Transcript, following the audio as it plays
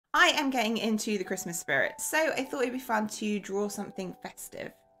I am getting into the Christmas spirit, so I thought it'd be fun to draw something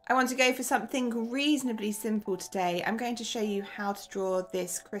festive. I want to go for something reasonably simple today. I'm going to show you how to draw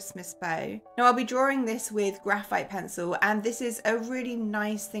this Christmas bow. Now I'll be drawing this with graphite pencil, and this is a really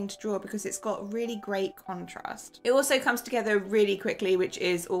nice thing to draw because it's got really great contrast. It also comes together really quickly, which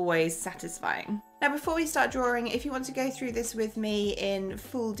is always satisfying. Now before we start drawing, if you want to go through this with me in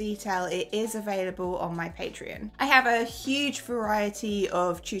full detail, it is available on my Patreon. I have a huge variety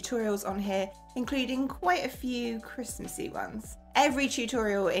of tutorials on here, including quite a few Christmassy ones. Every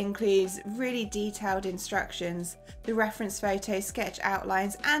tutorial includes really detailed instructions, the reference photos, sketch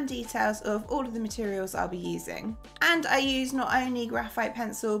outlines and details of all of the materials I'll be using. And I use not only graphite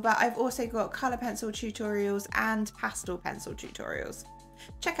pencil, but I've also got colour pencil tutorials and pastel pencil tutorials.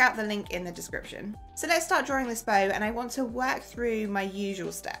 Check out the link in the description. So let's start drawing this bow, and I want to work through my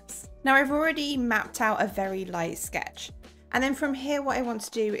usual steps. Now I've already mapped out a very light sketch. And then from here, what I want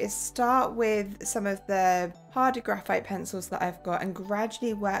to do is start with some of the harder graphite pencils that I've got and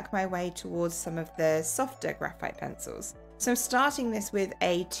gradually work my way towards some of the softer graphite pencils. So I'm starting this with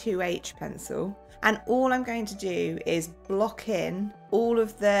a 2H pencil, and all I'm going to do is block in all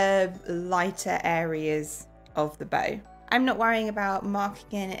of the lighter areas of the bow. I'm not worrying about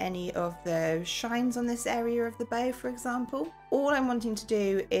marking in any of the shines on this area of the bow, for example. All I'm wanting to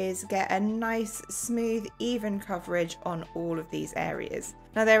do is get a nice, smooth, even coverage on all of these areas.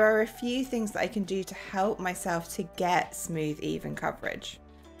 Now, there are a few things that I can do to help myself to get smooth, even coverage.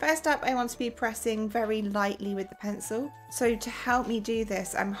 First up, I want to be pressing very lightly with the pencil. So to help me do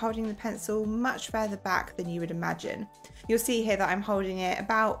this, I'm holding the pencil much further back than you would imagine. You'll see here that I'm holding it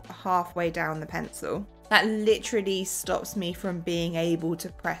about halfway down the pencil. That literally stops me from being able to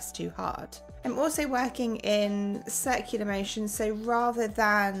press too hard. I'm also working in circular motions, so rather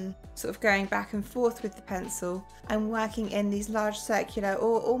than sort of going back and forth with the pencil, I'm working in these large circular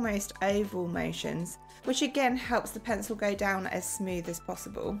or almost oval motions, which again helps the pencil go down as smooth as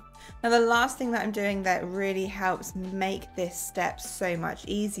possible. Now the last thing that I'm doing that really helps make this step so much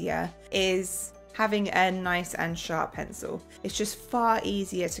easier is having a nice and sharp pencil. It's just far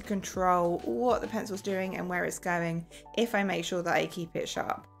easier to control what the pencil's doing and where it's going if I make sure that I keep it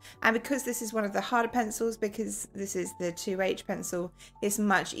sharp. And because this is one of the harder pencils, because this is the 2H pencil, it's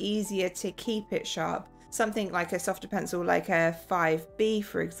much easier to keep it sharp. Something like a softer pencil, like a 5B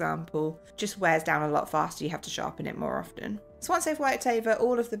for example, just wears down a lot faster. You have to sharpen it more often. So once I've worked over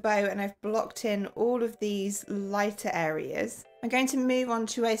all of the bow and I've blocked in all of these lighter areas, I'm going to move on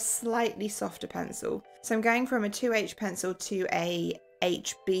to a slightly softer pencil. So I'm going from a 2H pencil to a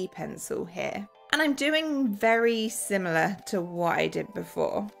HB pencil here. And I'm doing very similar to what I did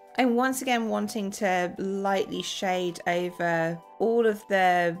before. I'm once again wanting to lightly shade over all of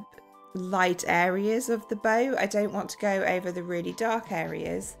the light areas of the bow. I don't want to go over the really dark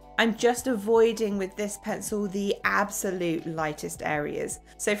areas. I'm just avoiding with this pencil the absolute lightest areas.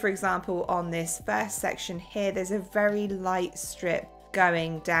 So for example, on this first section here, there's a very light strip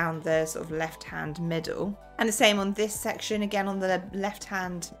going down the sort of left hand middle. And the same on this section, again on the left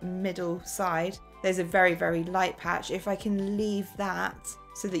hand middle side, there's a very, very light patch. If I can leave that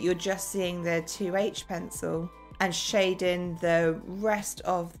so that you're just seeing the 2H pencil and shade in the rest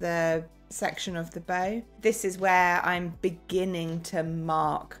of the section of the bow, this is where I'm beginning to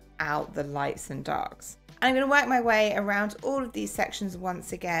mark out the lights and darks. And I'm going to work my way around all of these sections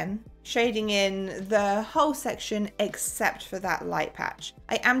once again, shading in the whole section except for that light patch.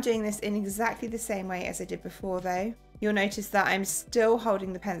 I am doing this in exactly the same way as I did before though. You'll notice that I'm still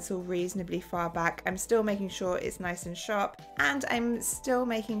holding the pencil reasonably far back. I'm still making sure it's nice and sharp, and I'm still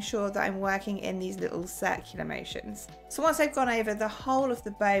making sure that I'm working in these little circular motions. So once I've gone over the whole of the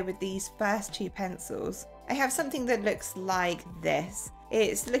bow with these first two pencils, I have something that looks like this.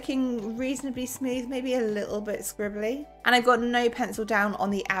 It's looking reasonably smooth, maybe a little bit scribbly. And I've got no pencil down on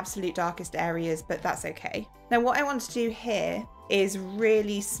the absolute darkest areas, but that's okay. Now what I want to do here is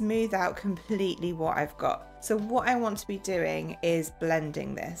really smooth out completely what I've got. So what I want to be doing is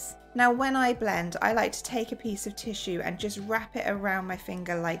blending this. Now when I blend, I like to take a piece of tissue and just wrap it around my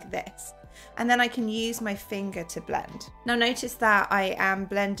finger like this. And then I can use my finger to blend. Now notice that I am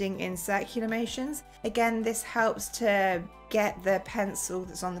blending in circular motions. Again, this helps to get the pencil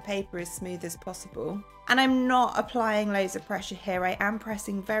that's on the paper as smooth as possible. And I'm not applying loads of pressure here. I am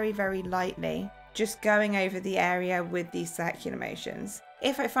pressing very, very lightly, just going over the area with these circular motions.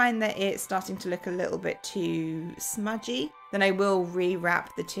 If I find that it's starting to look a little bit too smudgy, then I will rewrap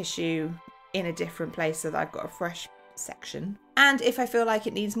the tissue in a different place so that I've got a fresh section. And if I feel like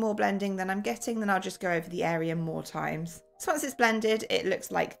it needs more blending than I'm getting, then I'll just go over the area more times. So once it's blended, it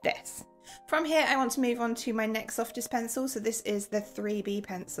looks like this. From here, I want to move on to my next softest pencil. So this is the 3B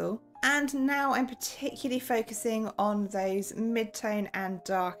pencil. And now I'm particularly focusing on those mid-tone and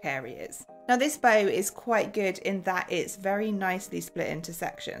dark areas. Now this bow is quite good in that it's very nicely split into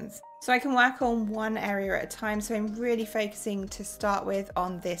sections. So I can work on one area at a time. So I'm really focusing to start with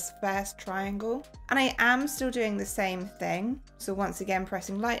on this first triangle. And I am still doing the same thing. So once again,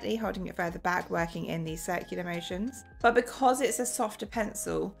 pressing lightly, holding it further back, working in these circular motions. But because it's a softer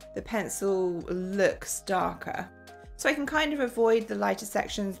pencil, the pencil looks darker. So I can kind of avoid the lighter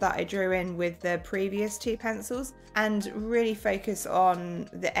sections that I drew in with the previous two pencils and really focus on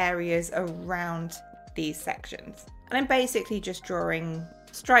the areas around these sections. And I'm basically just drawing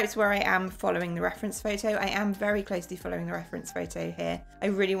stripes where I am following the reference photo. I am very closely following the reference photo here. I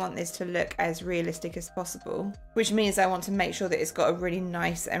really want this to look as realistic as possible, which means I want to make sure that it's got a really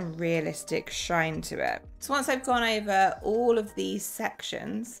nice and realistic shine to it. So once I've gone over all of these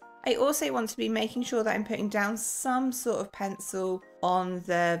sections, I also want to be making sure that I'm putting down some sort of pencil on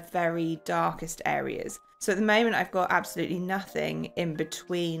the very darkest areas. So at the moment I've got absolutely nothing in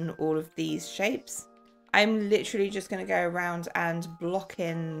between all of these shapes. I'm literally just going to go around and block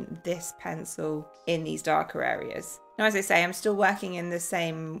in this pencil in these darker areas. Now, as I say, I'm still working in the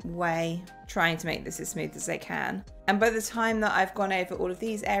same way, trying to make this as smooth as I can. And by the time that I've gone over all of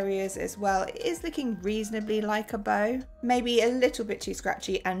these areas as well, it is looking reasonably like a bow. Maybe a little bit too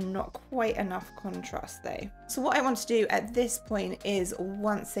scratchy and not quite enough contrast though. So what I want to do at this point is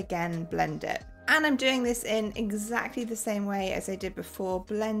once again blend it. And I'm doing this in exactly the same way as I did before,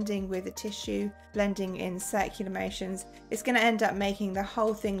 blending with a tissue, blending in circular motions. It's going to end up making the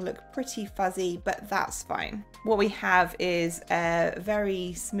whole thing look pretty fuzzy, but that's fine. What we have is a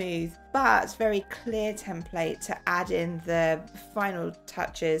very smooth but very clear template to add in the final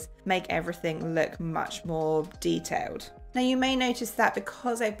touches, make everything look much more detailed. Now you may notice that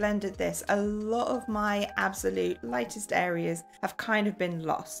because I blended this, a lot of my absolute lightest areas have kind of been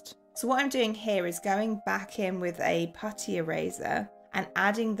lost. So what I'm doing here is going back in with a putty eraser and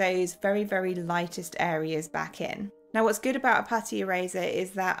adding those very, very lightest areas back in. Now what's good about a putty eraser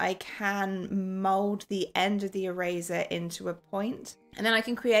is that I can mold the end of the eraser into a point, and then I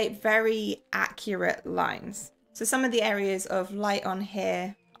can create very accurate lines. So some of the areas of light on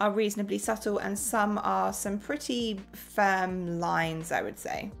here are reasonably subtle and some are some pretty firm lines, I would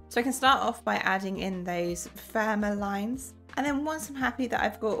say. So I can start off by adding in those firmer lines. And then once I'm happy that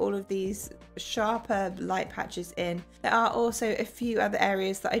I've got all of these sharper light patches in, there are also a few other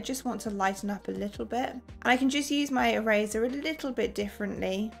areas that I just want to lighten up a little bit. And I can just use my eraser a little bit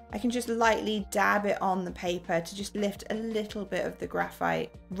differently. I can just lightly dab it on the paper to just lift a little bit of the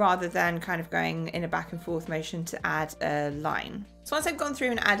graphite rather than kind of going in a back and forth motion to add a line. So once I've gone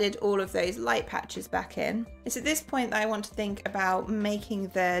through and added all of those light patches back in, it's at this point that I want to think about making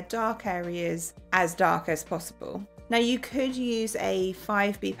the dark areas as dark as possible. Now you could use a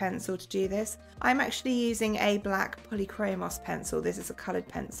 5B pencil to do this. I'm actually using a black polychromos pencil. This is a coloured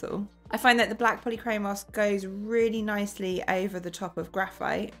pencil. I find that the black polychromos goes really nicely over the top of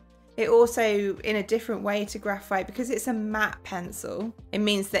graphite. It also, in a different way to graphite, because it's a matte pencil, it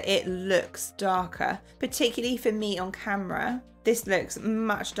means that it looks darker, particularly for me on camera. This looks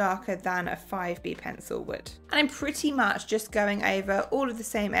much darker than a 5B pencil would. And I'm pretty much just going over all of the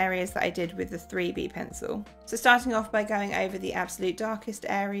same areas that I did with the 3B pencil. So starting off by going over the absolute darkest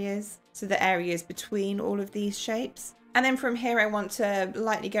areas, so the areas between all of these shapes. And then from here I want to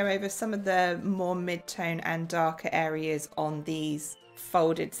lightly go over some of the more mid-tone and darker areas on these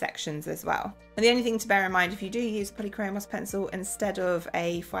folded sections as well. And the only thing to bear in mind if you do use polychromos pencil instead of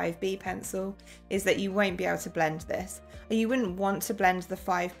a 5B pencil is that you won't be able to blend this. And you wouldn't want to blend the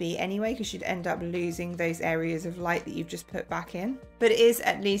 5B anyway because you'd end up losing those areas of light that you've just put back in. But it is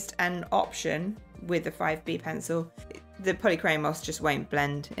at least an option with the 5B pencil. The polychromos just won't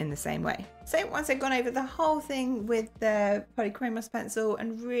blend in the same way. So once I've gone over the whole thing with the polychromos pencil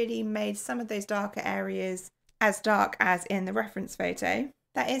and really made some of those darker areas as dark as in the reference photo,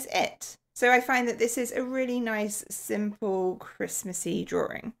 that is it. So I find that this is a really nice, simple, Christmassy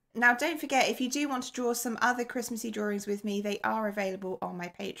drawing. Now, don't forget, if you do want to draw some other Christmassy drawings with me, they are available on my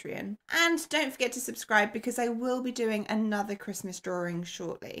Patreon. And don't forget to subscribe because I will be doing another Christmas drawing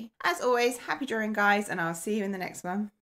shortly. As always, happy drawing, guys, and I'll see you in the next one.